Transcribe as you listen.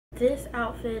this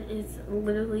outfit is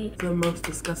literally the most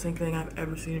disgusting thing I've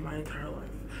ever seen in my entire life.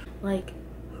 Like,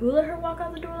 who let her walk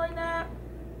out the door like that?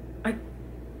 I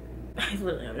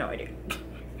literally have no idea.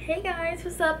 Hey guys,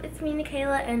 what's up? It's me,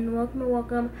 Nikayla, and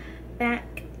welcome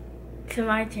back to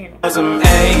my channel. As I'm 18,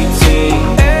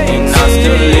 and I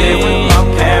still live with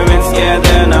my parents, yeah,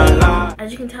 they're not lying.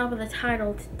 As you can tell by the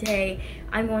title, today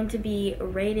I'm going to be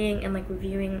rating and like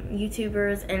reviewing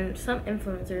YouTubers and some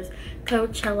influencers'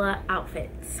 Coachella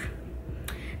outfits.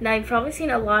 Now, you've probably seen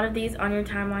a lot of these on your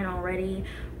timeline already,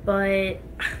 but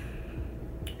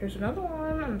here's another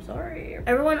one. I'm sorry.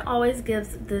 Everyone always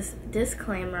gives this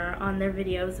disclaimer on their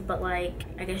videos, but like,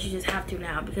 I guess you just have to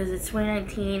now because it's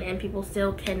 2019 and people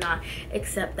still cannot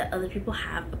accept that other people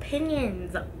have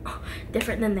opinions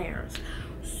different than theirs.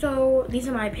 So these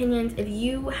are my opinions. If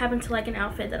you happen to like an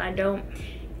outfit that I don't,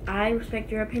 I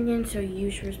respect your opinion, so you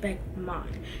should respect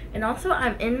mine. And also,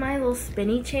 I'm in my little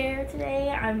spinny chair today.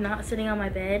 I'm not sitting on my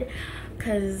bed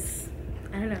because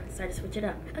I don't know, decided to switch it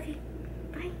up. Okay,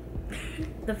 bye.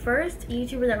 The first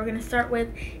YouTuber that we're gonna start with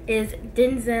is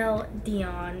Denzel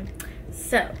Dion.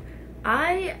 So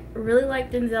I really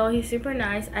like Denzel. He's super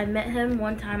nice. I met him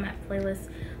one time at Playlist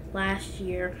last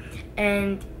year,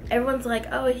 and everyone's like,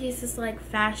 oh, he's this like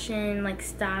fashion, like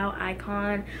style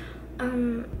icon.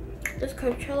 This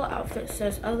Coachella outfit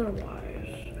says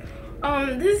otherwise.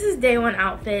 This is day one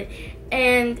outfit,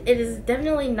 and it is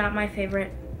definitely not my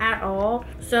favorite at all.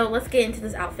 So let's get into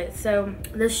this outfit. So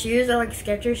the shoes are like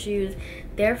Skechers shoes.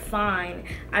 They're fine.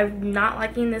 I'm not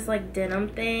liking this like denim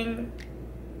thing.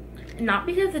 Not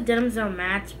because the denims don't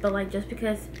match, but like just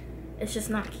because it's just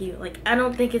not cute. Like, I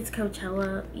don't think it's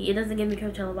Coachella. It doesn't give me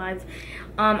Coachella vibes.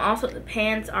 Also, the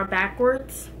pants are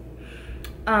backwards.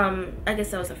 I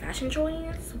guess that was a fashion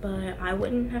choice, but I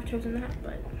wouldn't have chosen that,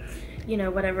 but you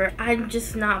know, whatever. I'm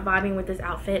just not vibing with this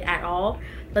outfit at all.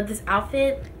 But this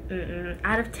outfit,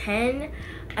 out of 10,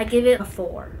 I give it a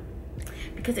 4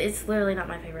 because it's literally not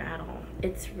my favorite at all.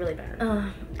 It's really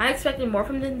bad. I expected more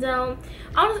from Denzel.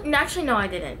 Actually, no, I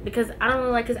didn't, because I don't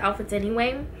really like his outfits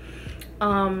anyway.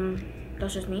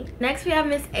 That's just me. Next, we have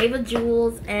Miss Ava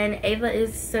Jules, and Ava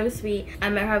is so sweet. I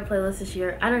met her at Playlist this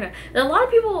year. I don't know. There are a lot of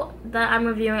people that I'm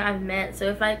reviewing I've met, so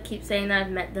if I keep saying that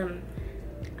I've met them,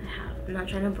 I have. I'm not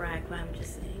trying to brag, but I'm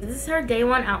just saying. This is her day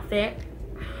one outfit.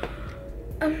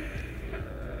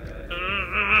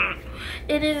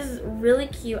 It is really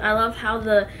cute. I love how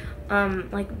the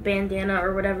like bandana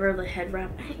or whatever, the head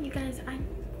wrap. You guys, I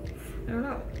don't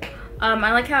know.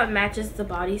 I like how it matches the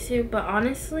bodysuit, but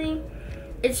honestly,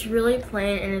 it's really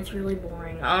plain and it's really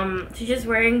boring. She's just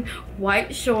wearing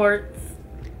white shorts,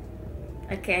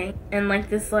 okay, and like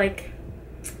this like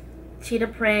cheetah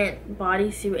print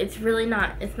bodysuit. It's really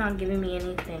not, it's not giving me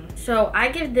anything. So I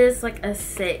give this like a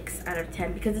 6 out of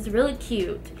 10 because it's really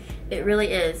cute. It really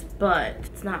is, but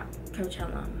it's not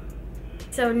Coachella.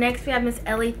 So next we have Miss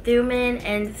Ellie Thuman,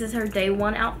 and this is her day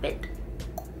one outfit.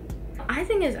 I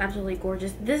think it's absolutely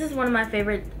gorgeous. This is one of my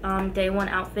favorite day one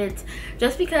outfits,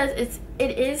 just because it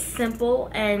is simple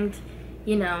and,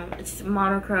 you know, it's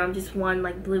monochrome, just one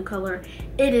like blue color.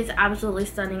 It is absolutely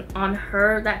stunning on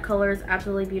her. That color is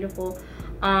absolutely beautiful.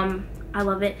 I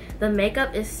love it. The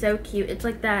makeup is so cute. It's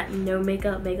like that no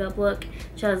makeup look.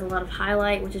 She has a lot of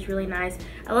highlight, which is really nice.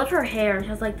 I love her hair. She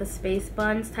has like the space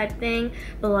buns type thing,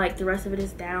 but like the rest of it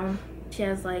is down. She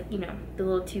has like, you know, the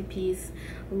little two-piece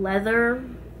leather.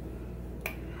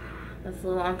 That's a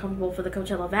little uncomfortable for the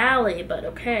Coachella Valley, but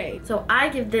okay. So I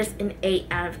give this an 8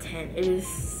 out of 10. It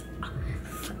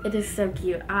is so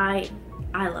cute. I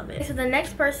love it. So the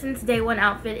next person's day one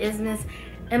outfit is Miss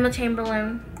Emma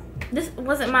Chamberlain. This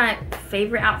wasn't my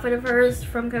favorite outfit of hers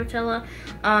from Coachella,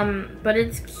 but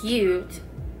it's cute.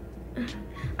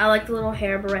 I like the little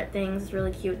hair barrette things. It's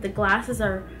really cute. The glasses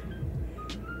are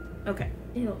okay.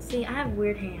 Ew, see, I have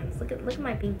weird hands. Look at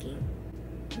my pinky.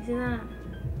 You see that?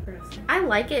 Gross. I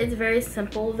like it. It's very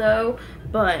simple though,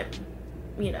 but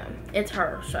you know, it's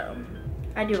her, so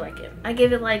I do like it. I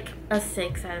give it like a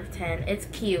 6 out of 10. It's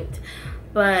cute,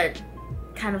 but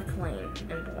kind of plain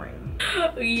and boring.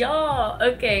 Y'all,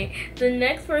 okay, the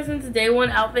next person's day one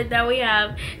outfit that we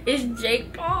have is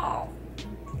Jake Paul.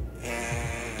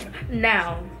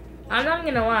 Now, I'm not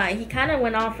gonna lie, he kind of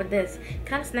went off with this,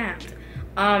 kind of snapped.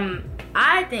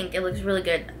 I think it looks really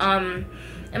good.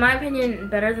 In my opinion,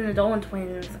 better than the Dolan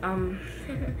twins.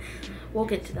 We'll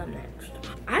get to them next.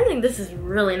 I think this is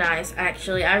really nice,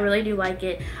 actually. I really do like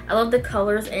it. I love the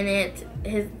colors in it.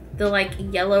 The like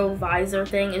yellow visor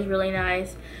thing is really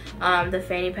nice. The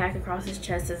fanny pack across his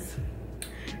chest is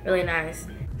really nice.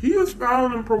 He is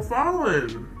styling and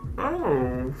profiling.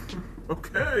 Oh,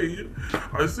 okay.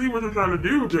 I see what you're trying to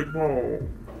do, Jake Paul.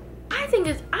 I think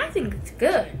it's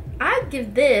good. I'd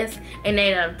give this an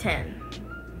 8 out of 10.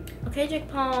 Okay, Jake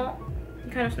Paul,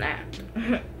 you kind of snapped.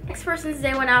 Next person's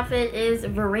day one outfit is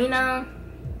Verena.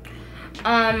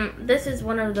 This is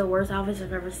one of the worst outfits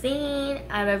I've ever seen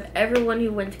out of everyone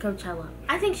who went to Coachella.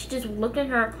 I think she just looked in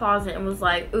her closet and was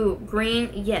like, ooh,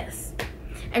 green, yes.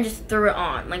 And just threw it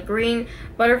on. Like green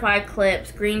butterfly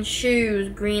clips, green shoes,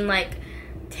 green like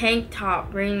tank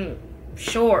top, green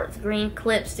shorts, green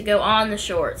clips to go on the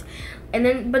shorts.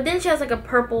 And but then she has like a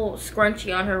purple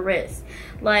scrunchie on her wrist.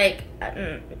 Like,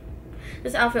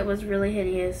 this outfit was really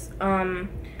hideous.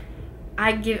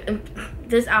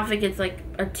 This outfit gets like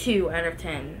a 2 out of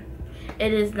 10.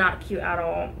 It is not cute at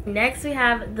all. Next we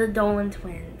have the Dolan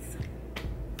twins.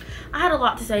 I had a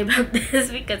lot to say about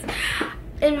this because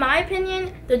in my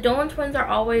opinion, the Dolan twins are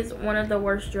always one of the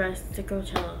worst dressed to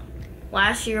Coachella.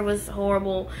 Last year was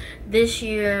horrible. This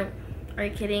year, are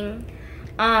you kidding?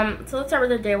 So let's start with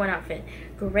the day one outfit.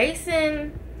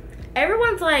 Grayson,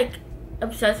 everyone's like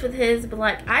obsessed with his, but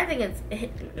like I think it's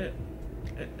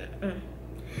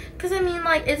because I mean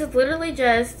like it's literally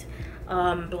just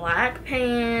black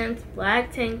pants,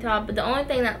 black tank top, but the only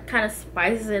thing that kind of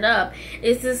spices it up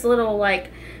is this little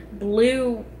like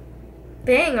blue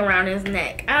thing around his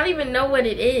neck. I don't even know what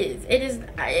it is.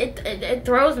 It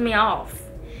throws me off.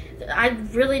 I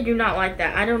really do not like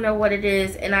that. I don't know what it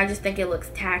is, and I just think it looks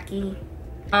tacky.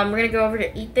 We're gonna go over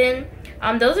to Ethan.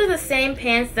 Those are the same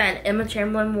pants that Emma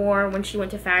Chamberlain wore when she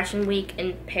went to Fashion Week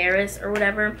in Paris or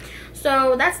whatever.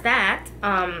 So that's that.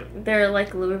 They're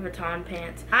like Louis Vuitton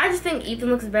pants. I just think Ethan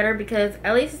looks better because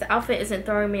at least his outfit isn't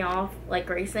throwing me off like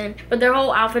Grayson. But their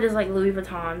whole outfit is like Louis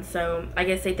Vuitton, so I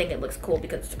guess they think it looks cool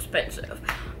because it's expensive.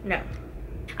 No.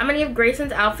 I'm gonna give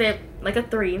Grayson's outfit like a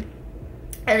 3.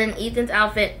 And then Ethan's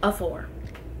outfit a 4.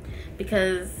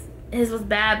 Because his was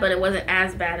bad, but it wasn't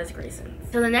as bad as Grayson's.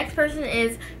 So the next person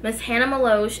is Miss Hannah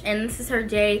Maloche, and this is her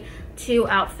day 2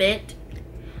 outfit.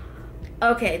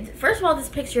 Okay, first of all, this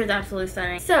picture is absolutely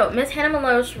stunning. So Miss Hannah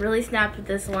Maloche really snapped with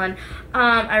this one.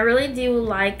 I really do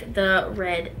like the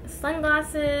red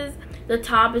sunglasses. The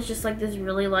top is just like this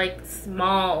really like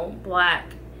small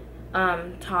black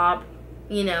top.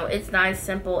 You know, it's nice,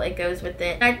 simple, it goes with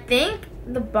it. I think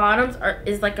the bottoms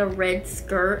is like a red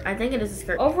skirt. I think it is a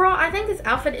skirt. Overall, I think this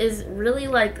outfit is really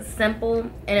like simple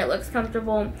and it looks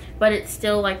comfortable, but it's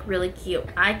still like really cute.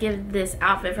 I give this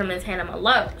outfit from Miss Hannah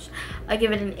Maloche, I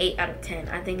give it an 8 out of 10.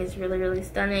 I think it's really, really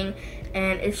stunning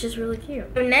and it's just really cute.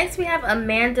 So next we have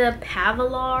Amanda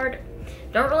Pavillard.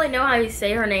 Don't really know how you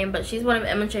say her name, but she's one of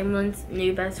Emma Chamberlain's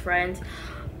new best friends.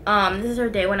 This is her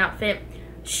day 1 outfit.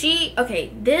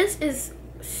 Okay, this is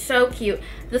so cute.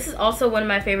 This is also one of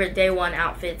my favorite day 1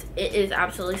 outfits. It is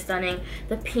absolutely stunning.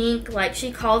 The pink, like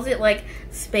she calls it like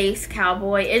space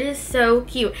cowboy. It is so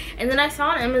cute. And then I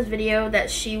saw in Emma's video that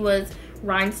she was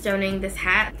rhinestoning this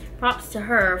hat. Props to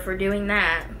her for doing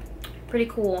that. Pretty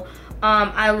cool.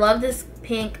 I love this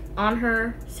pink on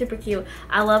her. Super cute.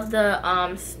 I love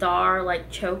the star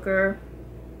like choker.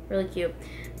 Really cute.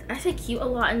 I say cute a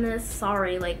lot in this.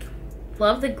 Sorry. Like,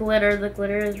 love the glitter. The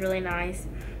glitter is really nice.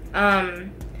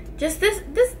 Just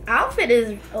this outfit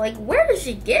is like, where did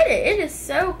she get it? It is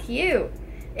so cute.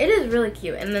 It is really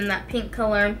cute. And then that pink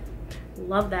color,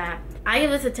 love that. I give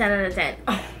this a 10 out of 10.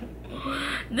 Oh,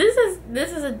 this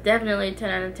is a definitely 10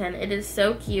 out of 10. It is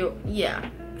so cute. Yeah,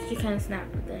 she kind of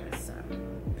snapped with this. So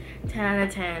 10 out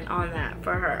of 10 on that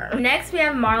for her. Next we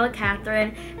have Marla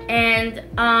Catherine, and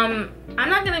I'm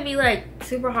not gonna be like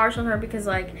super harsh on her because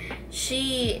like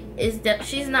she's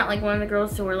not like one of the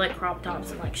girls to wear like crop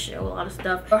tops and like show a lot of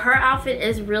stuff. But her outfit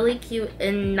is really cute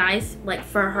and nice. Like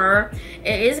for her,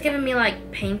 it is giving me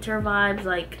like painter vibes.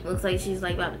 Like looks like she's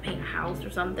like about to paint a house or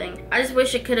something. I just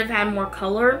wish it could have had more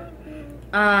color.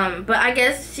 But I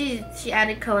guess she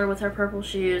added color with her purple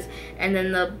shoes, and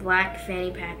then the black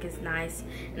fanny pack is nice,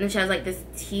 and then she has like this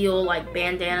teal like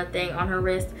bandana thing on her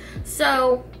wrist,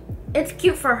 so it's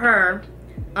cute for her.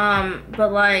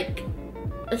 But like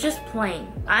it's just plain.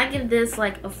 I give this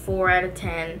like a 4 out of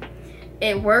 10.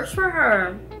 It works for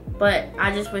her, but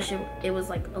I just wish it was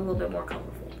like a little bit more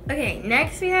colorful. Okay,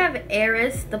 next we have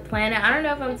Eris the Planet. I don't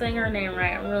know if I'm saying her name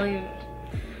right. I'm really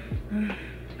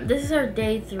This is her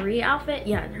day 3 outfit.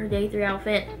 Yeah, her day 3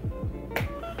 outfit.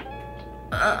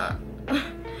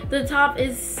 The top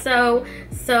is so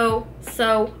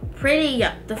pretty.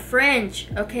 The fringe,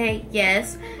 okay,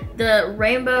 yes. The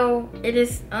rainbow, it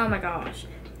is, oh my gosh.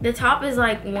 The top is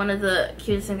like one of the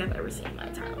cutest things I've ever seen in my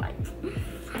entire life.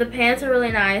 The pants are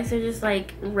really nice. They're just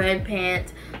like red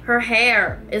pants. Her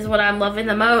hair is what I'm loving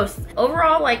the most.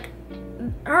 Overall, like,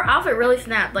 her outfit really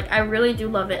snapped. Like, I really do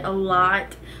love it a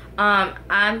lot.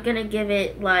 I'm gonna give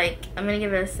it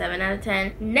a 7 out of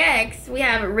 10. Next, we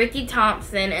have Ricky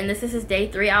Thompson, and this is his day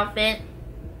 3 outfit.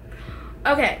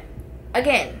 Okay,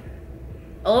 again,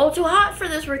 a little too hot for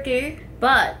this Ricky,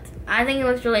 but I think it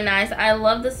looks really nice. I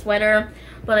love the sweater,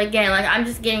 but again, like,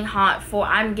 I'm getting hot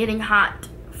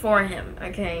for him,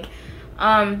 okay?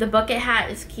 The bucket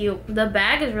hat is cute. The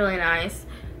bag is really nice,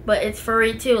 but it's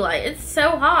furry too. Like, it's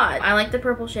so hot. I like the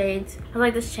purple shades. I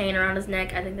like this chain around his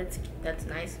neck. I think that's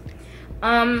nice.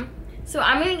 So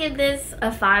I'm gonna give this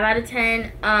a 5 out of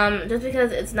 10, just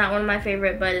because it's not one of my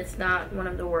favorite, but it's not one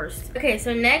of the worst. Okay,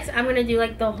 so next I'm gonna do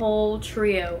like the whole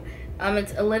trio.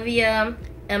 It's Olivia,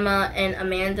 Emma, and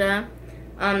Amanda.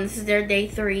 This is their day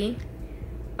 3.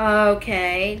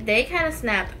 Okay, they kind of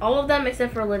snapped. All of them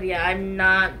except for Olivia. I'm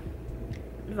not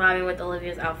vibing with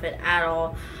Olivia's outfit at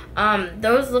all.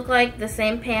 Those look like the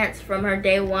same pants from her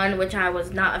day 1, which I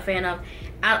was not a fan of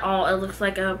at all. It looks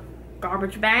like a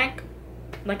garbage bag,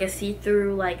 like a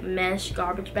see-through like mesh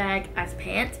garbage bag as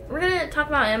pants. We're gonna talk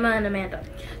about Emma and Amanda.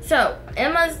 So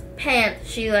Emma's pants,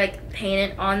 she like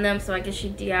painted on them, so I guess she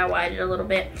DIY'd it a little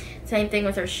bit. Same thing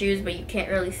with her shoes, but you can't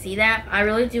really see that. I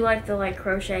really do like the like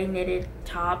crochet knitted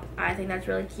top. I think that's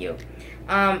really cute.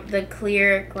 The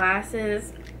clear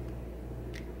glasses,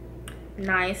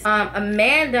 nice.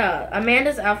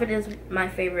 Amanda's outfit is my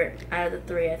favorite out of the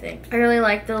 3, I think. I really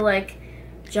like the like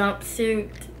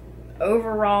jumpsuit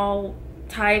overall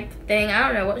type thing. I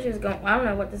don't know what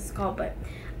this is called, but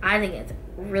I think it's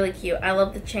really cute. I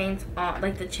love the chains on,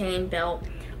 like the chain belt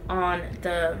on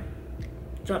the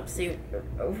jumpsuit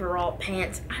overall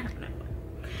pants. I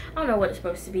don't know what it's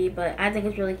supposed to be, but I think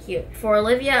it's really cute. For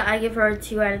Olivia, I give her a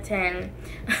 2 out of 10.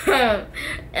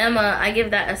 Emma, I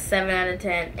give that a 7 out of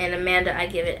 10, and Amanda, I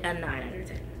give it a 9 out of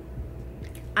 10.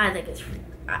 I think it's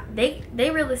they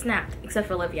really snapped, except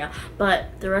for Olivia,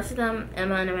 but the rest of them,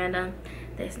 Emma and Amanda,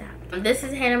 they snapped. This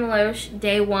is Hannah Maloche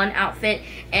day 1 outfit,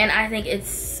 and I think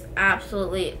it's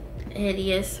absolutely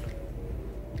hideous.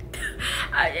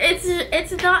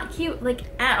 It's not cute, like,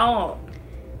 at all.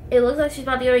 It looks like she's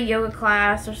about to go to yoga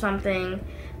class or something.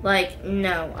 Like,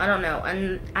 no, I don't know.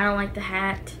 And I don't like the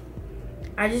hat.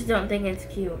 I just don't think it's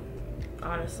cute,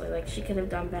 honestly. Like, she could have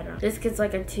done better. This gets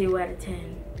like a 2 out of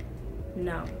 10.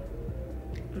 No.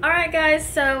 Alright guys,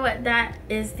 so that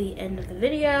is the end of the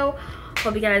video.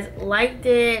 Hope you guys liked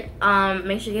it.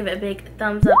 Make sure you give it a big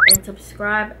thumbs up and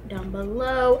subscribe down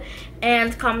below.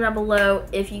 And comment down below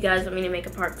if you guys want me to make a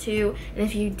part 2. And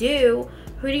if you do,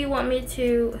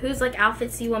 whose like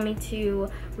outfits do you want me to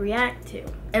react to?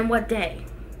 And what day?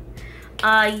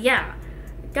 Yeah.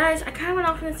 Guys, I kind of went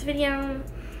off in this video.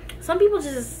 Some people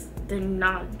just did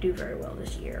not do very well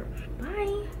this year.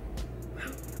 Bye.